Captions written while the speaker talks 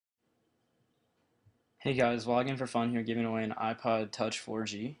Hey guys, vlogging for fun here, giving away an iPod Touch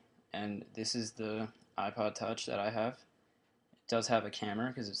 4G, and this is the iPod Touch that I have. It does have a camera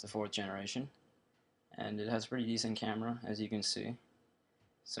because it's the fourth generation, and it has a pretty decent camera, as you can see.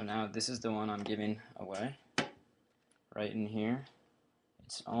 So now this is the one I'm giving away, right in here.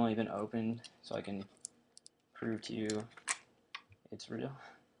 It's only been opened, so I can prove to you it's real.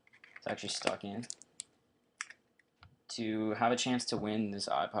 It's actually stuck in. To have a chance to win this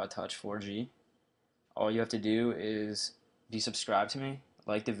iPod Touch 4G, all you have to do is be subscribed to me,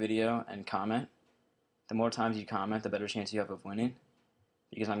 like the video, and comment. The more times you comment, the better chance you have of winning,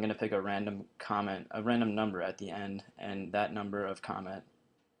 because I'm going to pick a random comment, a random number at the end, and that number of comment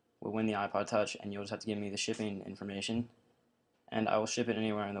will win the iPod Touch, and you'll just have to give me the shipping information, and I will ship it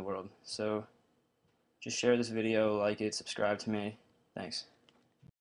anywhere in the world. So just share this video, like it, subscribe to me. Thanks.